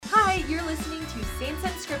listening to Saints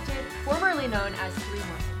Unscripted, formerly known as Three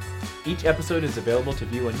Mormons. Each episode is available to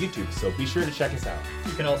view on YouTube, so be sure to check us out.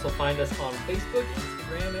 You can also find us on Facebook,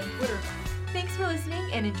 Instagram, and Twitter. Thanks for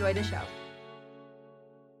listening and enjoy the show.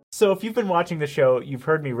 So if you've been watching the show, you've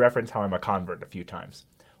heard me reference how I'm a convert a few times.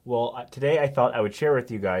 Well, today I thought I would share with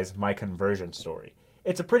you guys my conversion story.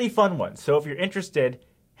 It's a pretty fun one, so if you're interested,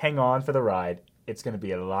 hang on for the ride. It's going to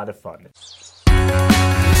be a lot of fun.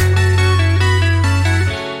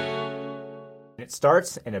 It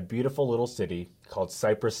starts in a beautiful little city called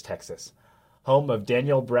Cypress, Texas, home of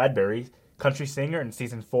Danielle Bradbury, country singer and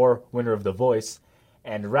season 4 winner of The Voice,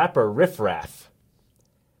 and rapper Riff Raff.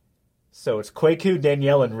 So it's Kwaku,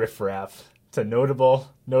 Danielle, and Riff Raff. It's a notable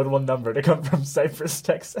number to come from Cypress,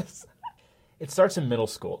 Texas. It starts in middle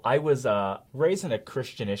school. I was raised in a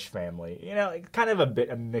Christianish family. You know, kind of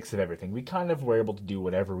a mix of everything. We kind of were able to do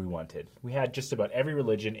whatever we wanted. We had just about every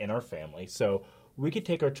religion in our family, so we could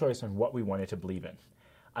take our choice on what we wanted to believe in.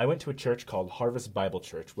 I went to a church called Harvest Bible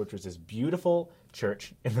Church, which was this beautiful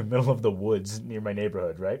church in the middle of the woods near my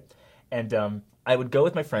neighborhood, right? And I would go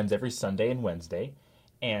with my friends every Sunday and Wednesday,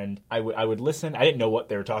 and I would listen. I didn't know what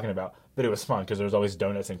they were talking about, but it was fun because there was always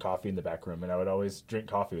donuts and coffee in the back room, and I would always drink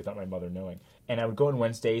coffee without my mother knowing. And I would go on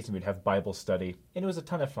Wednesdays, and we'd have Bible study, and it was a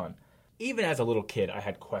ton of fun. Even as a little kid, I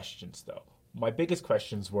had questions, though. My biggest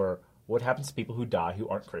questions were, what happens to people who die who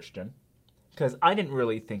aren't Christian? Because I didn't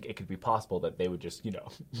really think it could be possible that they would just,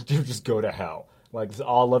 just go to hell. Like, this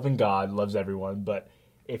all-loving God loves everyone, but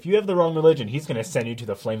if you have the wrong religion, he's going to send you to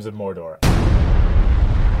the flames of Mordor.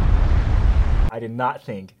 I did not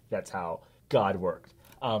think that's how God worked.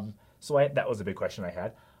 So that was a big question I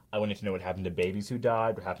had. I wanted to know what happened to babies who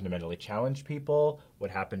died, what happened to mentally challenged people,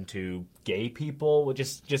 what happened to gay people,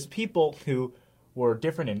 just people who were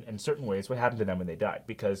different in certain ways, what happened to them when they died.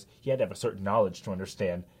 Because you had to have a certain knowledge to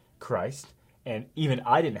understand Christ, and even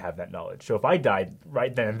I didn't have that knowledge. So if I died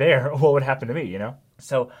right then and there, what would happen to me,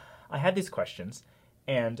 So I had these questions,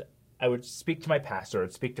 and I would speak to my pastor,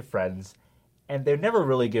 I'd speak to friends, and they'd never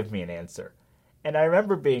really give me an answer. And I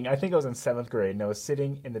remember I think I was in 7th grade, and I was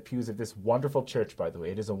sitting in the pews of this wonderful church, by the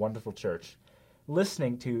way. It is a wonderful church,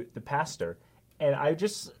 listening to the pastor. And I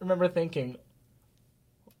just remember thinking,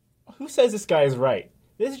 who says this guy is right?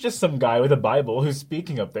 This is just some guy with a Bible who's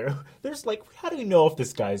speaking up there. There's how do we know if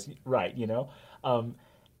this guy's right, And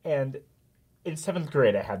in 7th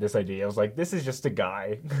grade, I had this idea. I was like, this is just a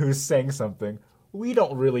guy who's saying something. We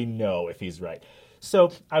don't really know if he's right.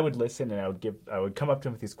 So I would listen, and I would come up to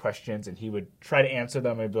him with these questions, and he would try to answer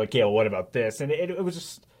them. I'd be like, yeah, well, what about this? And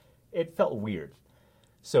it felt weird.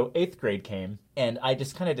 So 8th grade came, and I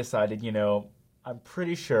just kind of decided, I'm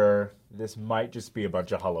pretty sure this might just be a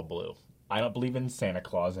bunch of hullabaloo. I don't believe in Santa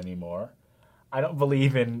Claus anymore. I don't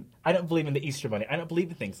believe in the Easter Bunny. I don't believe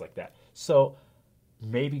in things like that. So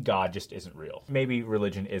maybe God just isn't real. Maybe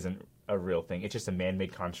religion isn't a real thing. It's just a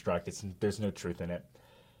man-made construct. There's no truth in it.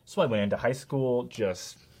 So I went into high school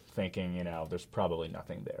just thinking, there's probably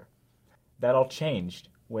nothing there. That all changed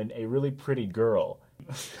when a really pretty girl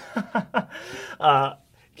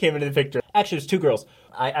came into the picture. Actually, it was 2 girls.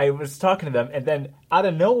 I was talking to them, and then out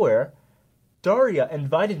of nowhere, Daria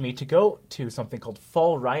invited me to go to something called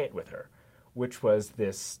Fall Riot with her, which was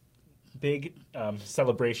this big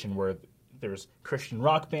celebration where there's Christian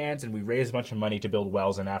rock bands, and we raised a bunch of money to build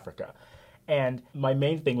wells in Africa. And my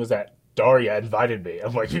main thing was that Daria invited me.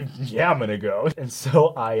 I'm like, yeah, I'm going to go. And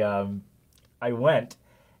so I went,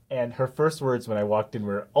 and her first words when I walked in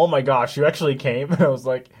were, oh my gosh, you actually came? And I was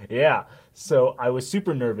like, yeah. So I was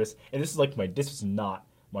super nervous, and this was not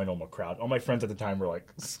my normal crowd. All my friends at the time were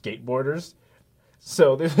skateboarders.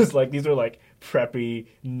 So these were preppy,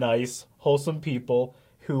 nice, wholesome people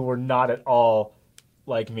who were not at all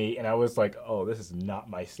like me. And I was like, oh, this is not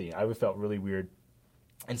my scene. I felt really weird.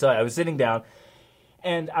 And so I was sitting down,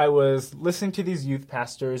 and I was listening to these youth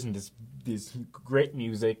pastors and this great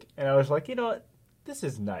music, and I was like, you know what? This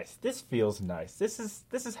is nice. This feels nice. This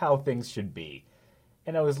is how things should be.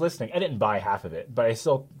 And I was listening. I didn't buy half of it, but I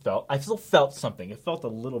still felt something. It felt a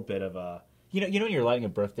little bit of a, when you're lighting a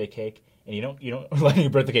birthday cake, and you don't lighting a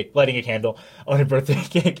birthday cake, lighting a candle on a birthday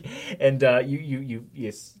cake, and you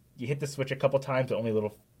hit the switch a couple times, but only a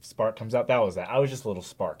little spark comes out. That was that. I was just a little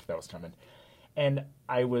spark that was coming. And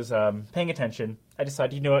I was paying attention. I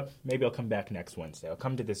decided, you know what, maybe I'll come back next Wednesday. I'll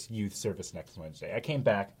come to this youth service next Wednesday. I came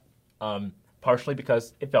back, partially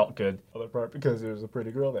because it felt good, other part because there was a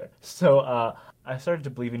pretty girl there. So I started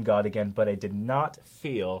to believe in God again, but I did not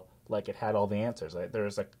feel like it had all the answers. There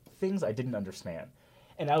was things I didn't understand.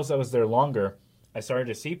 And as I was there longer, I started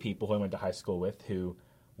to see people who I went to high school with who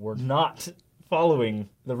were not following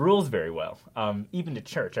the rules very well. Even to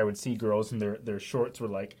church, I would see girls and their shorts were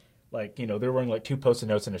Like, you know, they're wearing like 2 Post-it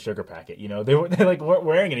notes and a sugar packet. You know, they like weren't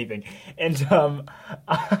wearing anything. And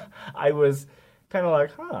I was kind of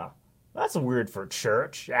like, that's weird for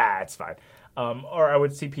church. It's fine. Or I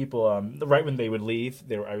would see people right when they would leave.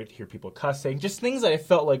 I would hear people cussing, just things that I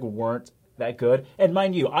felt like weren't that good. And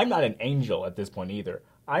mind you, I'm not an angel at this point either.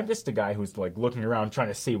 I'm just a guy who's like looking around trying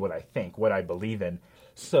to see what I think, what I believe in.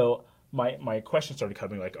 So my question started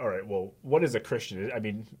coming like, all right, well, what is a Christian? I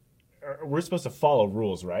mean, we're supposed to follow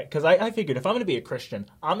rules, right? Because I figured if I'm going to be a Christian,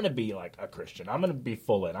 I'm going to be like a Christian. I'm going to be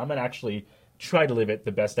full in. I'm going to actually try to live it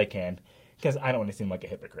the best I can because I don't want to seem like a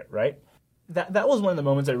hypocrite, right? That was one of the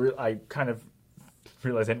moments I kind of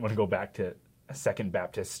realized I didn't want to go back to a Second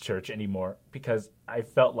Baptist church anymore because I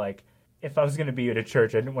felt like if I was going to be at a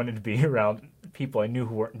church, I didn't want it to be around people I knew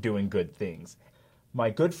who weren't doing good things. My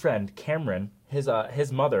good friend Cameron,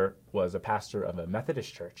 his mother was a pastor of a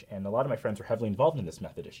Methodist church, and a lot of my friends were heavily involved in this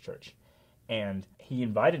Methodist church. And he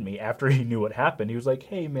invited me after he knew what happened. He was like,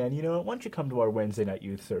 hey, man, you know what? Why don't you come to our Wednesday night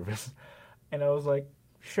youth service? And I was like,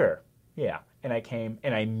 sure, yeah. And I came,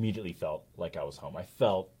 and I immediately felt like I was home. I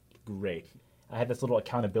felt great. I had this little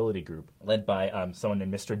accountability group led by someone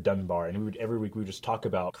named Mr. Dunbar, and every week we would just talk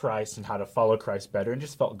about Christ and how to follow Christ better, and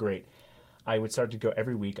just felt great. I would start to go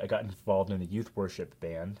every week. I got involved in the youth worship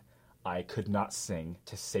band. I could not sing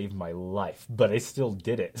to save my life, but I still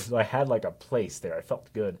did it. So I had like a place there. I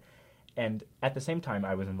felt good. And at the same time,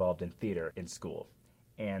 I was involved in theater in school.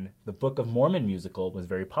 And the Book of Mormon musical was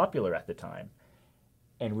very popular at the time.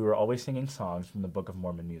 And we were always singing songs from the Book of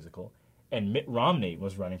Mormon musical. And Mitt Romney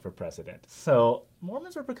was running for president. So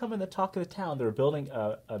Mormons were becoming the talk of the town. They were building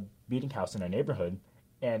a meeting house in our neighborhood.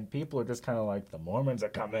 And people are just kind of like, the Mormons are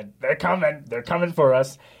coming. They're coming for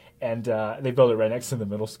us. And they built it right next to the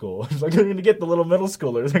middle school. It's like, they're going to get the little middle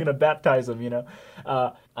schoolers. They're going to baptize them, you know.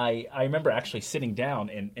 I remember actually sitting down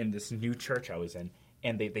in this new church I was in,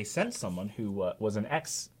 and they sent someone who was an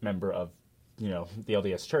ex-member of, you know, the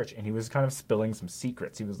LDS church, and he was kind of spilling some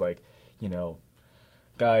secrets. He was like, you know,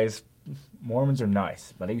 guys, Mormons are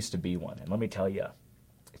nice, but I used to be one. And let me tell you,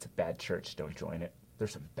 it's a bad church. Don't join it.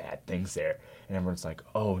 There's some bad things there. And everyone's like,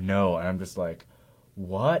 oh, no. And I'm just like,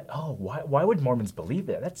 what? Oh, why would Mormons believe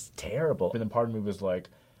that? That's terrible. And then part of me was like,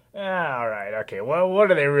 all right, okay, well, what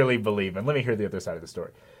do they really believe in? Let me hear the other side of the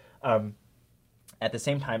story. At the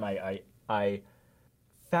same time, I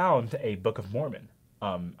found a Book of Mormon.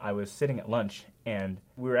 I was sitting at lunch, and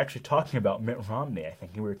we were actually talking about Mitt Romney, I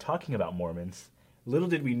think. And we were talking about Mormons. Little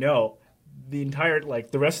did we know, the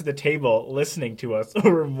rest of the table listening to us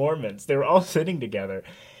were Mormons. They were all sitting together.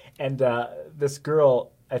 And this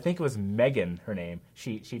girl, I think it was Megan, her name,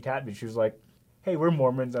 she tapped me. She was like, hey, we're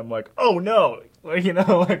Mormons. I'm like, oh, no. Like, you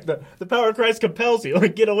know, like the power of Christ compels you.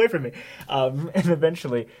 Like, get away from me. And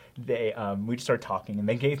eventually, we just started talking, and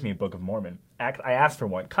they gave me a Book of Mormon. I asked for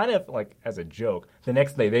one, kind of like as a joke. The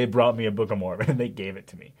next day, they brought me a Book of Mormon, and they gave it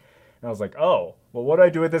to me. And I was like, oh, well, what do I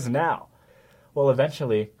do with this now? Well,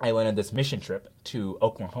 eventually, I went on this mission trip to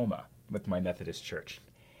Oklahoma with my Methodist church.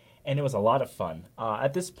 And it was a lot of fun.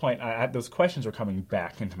 At this point, those questions were coming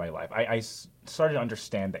back into my life. I started to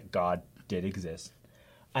understand that God did exist.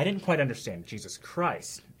 I didn't quite understand Jesus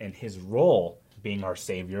Christ and his role being our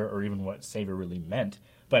Savior, or even what Savior really meant.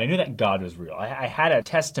 But I knew that God was real. I had a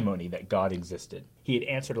testimony that God existed. He had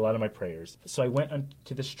answered a lot of my prayers. So I went on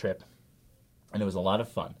to this trip, and it was a lot of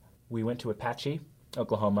fun. We went to Apache,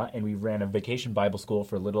 Oklahoma, and we ran a vacation Bible school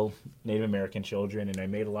for little Native American children, and I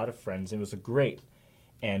made a lot of friends. It was great.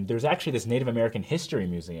 And there's actually this Native American history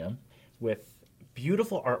museum with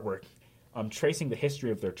beautiful artwork tracing the history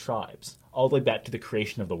of their tribes, all the way back to the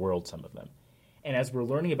creation of the world, some of them. And as we're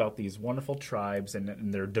learning about these wonderful tribes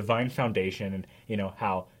and their divine foundation, and you know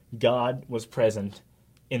how God was present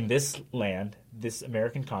in this land, this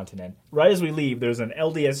American continent, right as we leave, there's an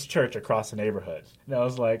LDS church across the neighborhood. And I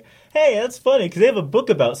was like, hey, that's funny, because they have a book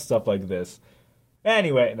about stuff like this.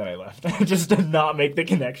 Anyway, and then I left. I just did not make the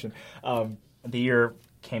connection. The year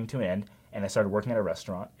came to an end, and I started working at a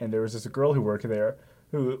restaurant, and there was this girl who worked there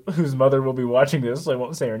whose mother will be watching this, so I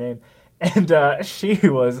won't say her name, and she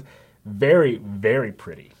was very, very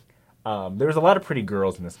pretty. There was a lot of pretty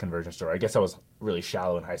girls in this conversion store. I guess I was really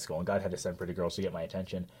shallow in high school, and God had to send pretty girls to get my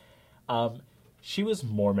attention. She was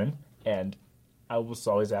Mormon, and I was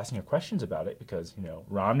always asking her questions about it because, you know,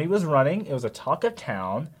 Romney was running. It was a talk of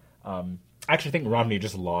town. I actually think Romney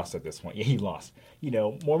just lost at this point. Yeah, he lost. You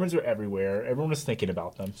know, Mormons are everywhere. Everyone was thinking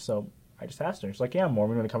about them. So I just asked her. She's like, yeah, I'm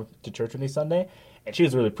Mormon. Going to come to church with me Sunday? And she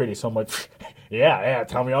was really pretty. So I'm like, yeah,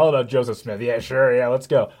 tell me all about Joseph Smith. Yeah, sure. Yeah, let's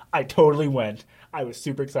go. I totally went. I was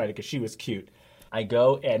super excited because she was cute. I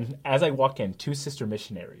go, and as I walk in, two sister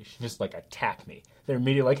missionaries just like attack me. They're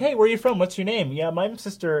immediately like, "Hey, where are you from? What's your name?" "Yeah, my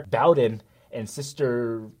sister Bowden and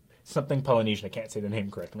sister something Polynesian." I can't say the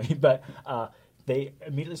name correctly, but they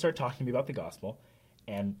immediately started talking to me about the gospel,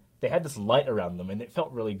 and they had this light around them, and it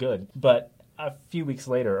felt really good. But a few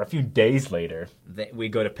days later, we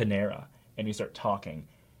go to Panera, and we start talking,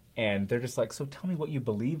 and they're just like, "So tell me what you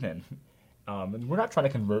believe in." And we're not trying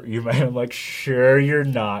to convert you, man. I'm like, "Sure, you're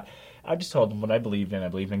not." I just told them what I believed in. I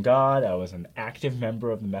believed in God. I was an active member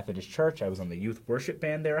of the Methodist Church. I was on the youth worship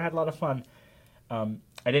band there. I had a lot of fun. I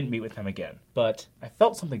didn't meet with them again, but I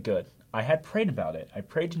felt something good. I had prayed about it. I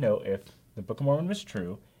prayed to know if the Book of Mormon was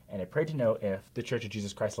true, and I prayed to know if the Church of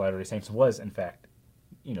Jesus Christ of Latter-day Saints was, in fact,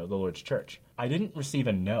 the Lord's church. I didn't receive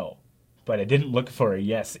a no, but I didn't look for a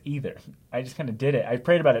yes either. I just kind of did it. I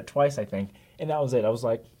prayed about it twice, I think, and that was it. I was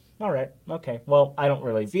like, all right, okay, well, I don't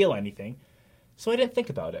really feel anything, so I didn't think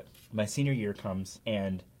about it. My senior year comes,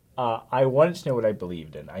 and I wanted to know what I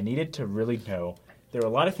believed in. I needed to really know. There were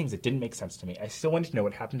a lot of things that didn't make sense to me. I still wanted to know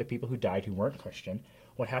what happened to people who died who weren't Christian,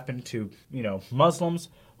 what happened to, Muslims,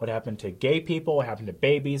 what happened to gay people, what happened to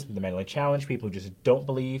babies, the mentally challenged, people who just don't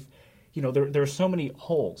believe. There are so many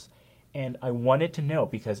holes. And I wanted to know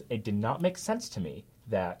because it did not make sense to me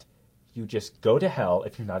that you just go to hell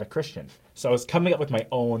if you're not a Christian. So I was coming up with my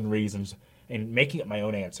own reasons and making up my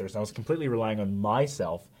own answers. I was completely relying on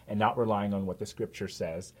myself and not relying on what the scripture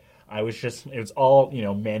says. It was all,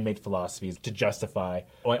 man-made philosophies to justify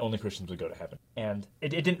why only Christians would go to heaven. And it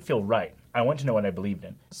didn't feel right. I wanted to know what I believed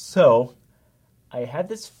in. So I had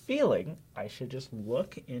this feeling I should just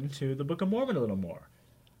look into the Book of Mormon a little more.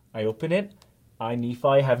 I open it. I,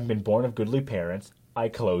 Nephi, having been born of goodly parents, I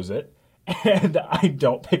close it, and I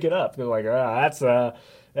don't pick it up. They're like,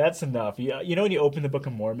 that's enough. When you open the Book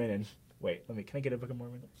of Mormon and... Wait, can I get a Book of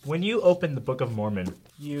Mormon? When you open the Book of Mormon,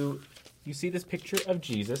 you see this picture of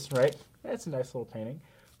Jesus, right? That's a nice little painting.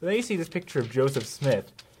 But then you see this picture of Joseph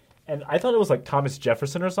Smith, and I thought it was like Thomas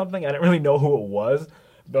Jefferson or something. I didn't really know who it was.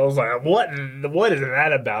 But I was like, what is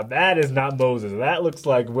that about? That is not Moses. That looks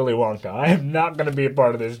like Willy Wonka. I am not going to be a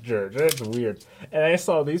part of this church. That's weird. And I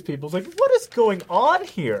saw these people. I was like, what is going on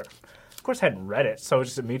here? Of course, I hadn't read it, so I was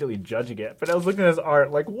just immediately judging it. But I was looking at this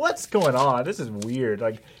art, like, what's going on? This is weird.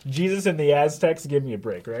 Like, Jesus and the Aztecs, give me a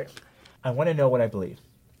break, right? I want to know what I believe.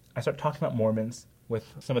 I start talking about Mormons with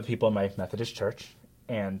some of the people in my Methodist church,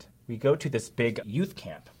 and we go to this big youth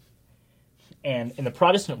camp. And in the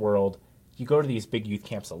Protestant world, you go to these big youth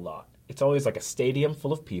camps a lot. It's always like a stadium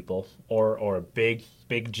full of people or a big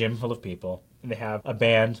gym full of people. And they have a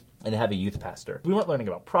band and they have a youth pastor. We weren't learning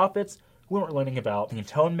about prophets. We weren't learning about the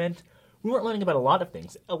atonement. We weren't learning about a lot of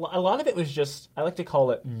things. A lot of it was just, I like to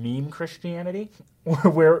call it meme Christianity,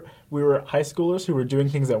 where we were high schoolers who were doing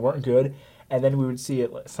things that weren't good. And then we would see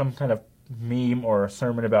some kind of meme or a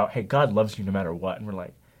sermon about, hey, God loves you no matter what. And we're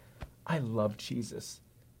like, I love Jesus.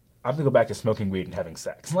 I'm going to go back to smoking weed and having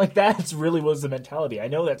sex. Like, that really was the mentality. I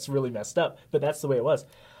know that's really messed up, but that's the way it was.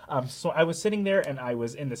 So I was sitting there, and I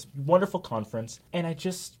was in this wonderful conference, and I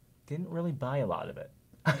just didn't really buy a lot of it.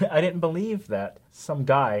 I didn't believe that some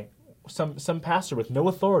guy, some pastor with no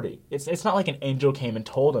authority, it's not like an angel came and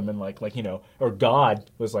told him, and or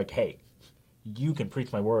God was like, hey, you can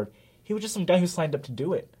preach my word. He was just some guy who signed up to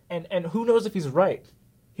do it. And who knows if he's right.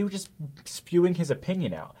 He was just spewing his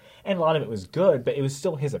opinion out. And a lot of it was good, but it was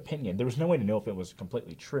still his opinion. There was no way to know if it was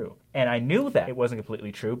completely true. And I knew that it wasn't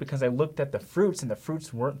completely true because I looked at the fruits, and the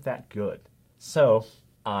fruits weren't that good. So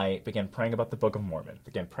I began praying about the Book of Mormon,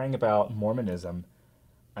 began praying about Mormonism.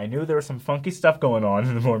 I knew there was some funky stuff going on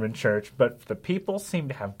in the Mormon church, but the people seemed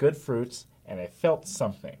to have good fruits, and I felt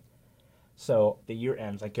something. So the year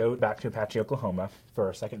ends. I go back to Apache, Oklahoma for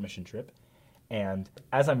a second mission trip. And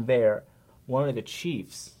as I'm there, one of the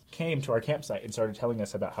chiefs came to our campsite and started telling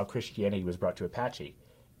us about how Christianity was brought to Apache.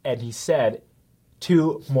 And he said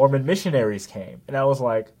 2 Mormon missionaries came. And I was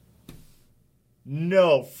like,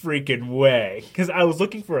 no freaking way. Because I was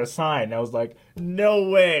looking for a sign. I was like, no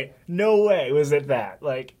way was it that.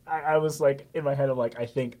 Like, I was like, in my head, I'm like, I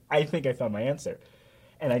think I found my answer.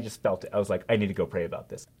 And I just felt it. I was like, I need to go pray about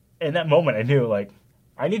this. In that moment, I knew, like,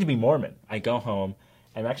 I need to be Mormon. I go home.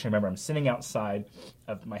 And I actually remember I'm sitting outside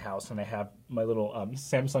of my house, and I have my little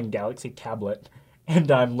Samsung Galaxy tablet,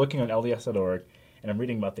 and I'm looking on LDS.org, and I'm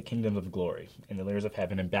reading about the kingdoms of glory and the layers of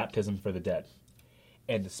heaven and baptism for the dead.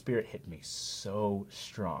 And the Spirit hit me so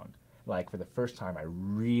strong. Like, for the first time, I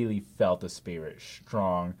really felt the Spirit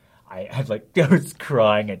strong. I was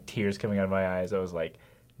crying and tears coming out of my eyes. I was like,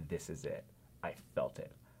 this is it. I felt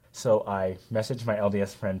it. So I messaged my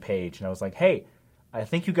LDS friend Paige, and I was like, hey, I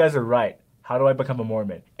think you guys are right. How do I become a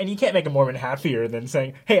Mormon? And you can't make a Mormon happier than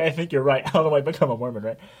saying, hey, I think you're right. How do I become a Mormon,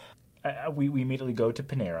 right? We immediately go to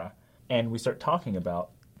Panera, and we start talking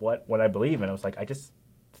about what I believe. And I was like, I just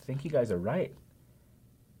think you guys are right.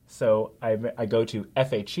 So I go to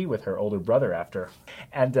FHE with her older brother after.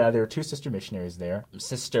 And there were two sister missionaries there,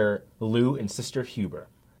 Sister Lou and Sister Huber.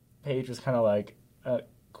 Paige was kind of like,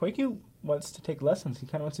 Kwaku wants to take lessons. He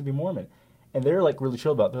kind of wants to be Mormon. And they're like really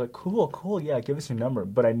chill about it. They're like, cool, yeah, give us your number.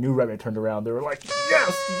 But I knew right when I turned around, they were like,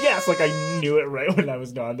 yes! Like I knew it right when I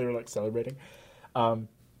was gone. They were like celebrating.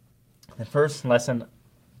 The first lesson,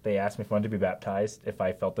 they asked me if I wanted to be baptized, if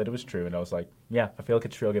I felt that it was true. And I was like, yeah, I feel like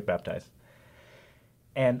it's true, I'll get baptized.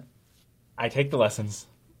 And I take the lessons.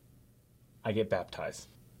 I get baptized.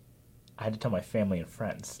 I had to tell my family and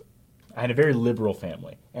friends. I had a very liberal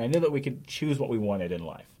family. And I knew that we could choose what we wanted in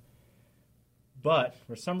life. But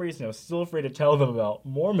for some reason, I was still afraid to tell them about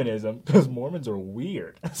Mormonism because Mormons are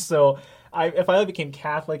weird. So if I became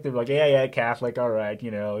Catholic, they'd be like, yeah, Catholic, all right, you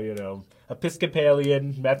know,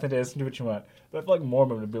 Episcopalian, Methodist, do what you want. But I feel like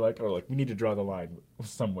Mormon would be like, oh, look, we need to draw the line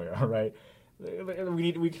somewhere, all right?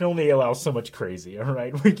 We can only allow so much crazy, all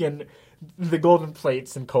right? The golden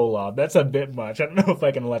plates and kolob, that's a bit much. I don't know if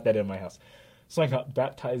I can let that in my house. So I got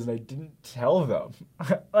baptized and I didn't tell them.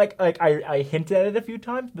 I hinted at it a few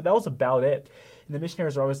times, but that was about it. And the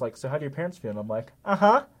missionaries are always like, so how do your parents feel? And I'm like,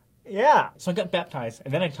 yeah. So I got baptized,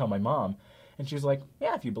 and then I tell my mom, and she was like,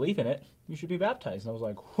 yeah, if you believe in it, you should be baptized. And I was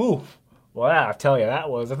like, whew. Well, I tell you, I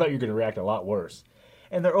thought you were going to react a lot worse.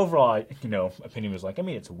 And their overall, opinion was like,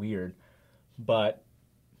 it's weird, but,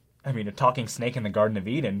 a talking snake in the Garden of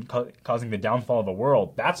Eden causing the downfall of the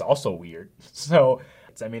world, that's also weird. So,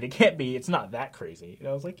 it's not that crazy. And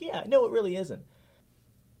I was like, yeah, no, it really isn't.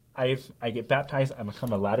 I get baptized, I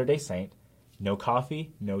become a Latter-day Saint. No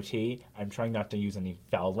coffee, no tea. I'm trying not to use any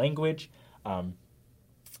foul language.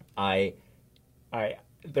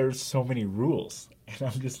 There's so many rules. And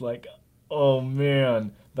I'm just like, oh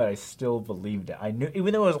man, but I still believed it. I knew,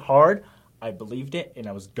 even though it was hard, I believed it and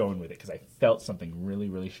I was going with it because I felt something really,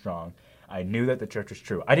 really strong. I knew that the church was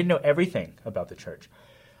true. I didn't know everything about the church.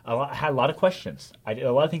 I had a lot of questions. I did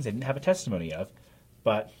a lot of things I didn't have a testimony of,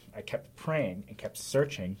 but I kept praying and kept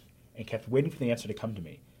searching and kept waiting for the answer to come to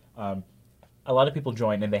me. A lot of people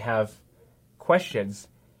join and they have questions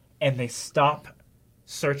and they stop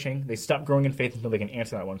searching. They stop growing in faith until they can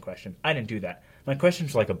answer that one question. I didn't do that. My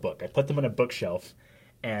questions were like a book. I put them on a bookshelf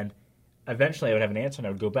and eventually I would have an answer and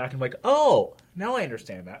I would go back and be like, oh, now I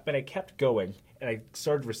understand that. But I kept going and I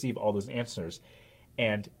started to receive all those answers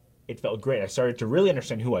and it felt great. I started to really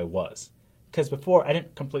understand who I was. Because before I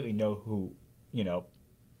didn't completely know who,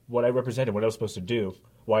 what I represented, what I was supposed to do,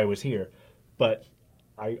 why I was here. But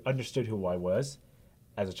I understood who I was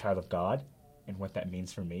as a child of God and what that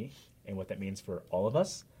means for me and what that means for all of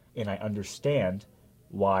us. And I understand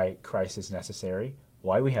why Christ is necessary,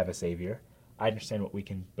 why we have a Savior. I understand what we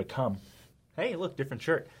can become. Hey, look, different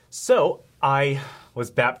shirt. So I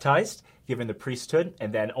was baptized, given the priesthood,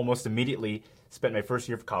 and then almost immediately spent my first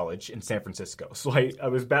year of college in San Francisco. So I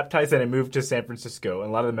was baptized and I moved to San Francisco. And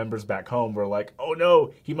a lot of the members back home were like, oh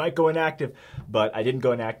no, he might go inactive. But I didn't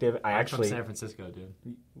go inactive. I'm from San Francisco, dude.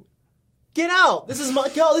 Get out! This is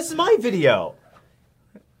my video.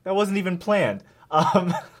 That wasn't even planned.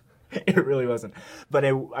 It really wasn't. But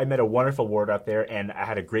I met a wonderful ward out there, and I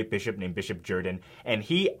had a great bishop named Bishop Jordan. And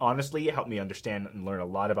he honestly helped me understand and learn a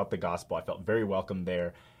lot about the gospel. I felt very welcome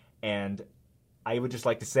there. And I would just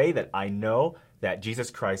like to say that I know that Jesus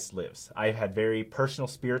Christ lives. I've had very personal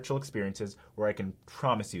spiritual experiences where I can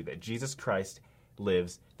promise you that Jesus Christ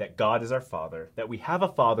lives, that God is our Father, that we have a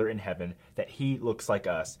Father in heaven, that He looks like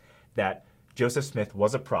us, that Joseph Smith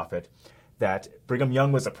was a prophet, that Brigham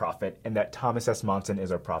Young was a prophet, and that Thomas S. Monson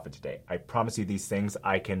is our prophet today. I promise you these things.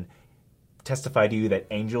 I can testify to you that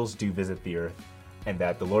angels do visit the earth and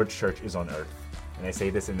that the Lord's church is on earth. And I say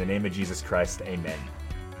this in the name of Jesus Christ. Amen.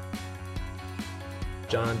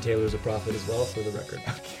 John Taylor's a prophet as well, for the record.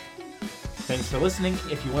 Thanks for listening.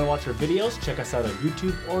 If you want to watch our videos, check us out on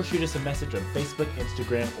YouTube or shoot us a message on Facebook,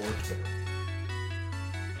 Instagram, or Twitter.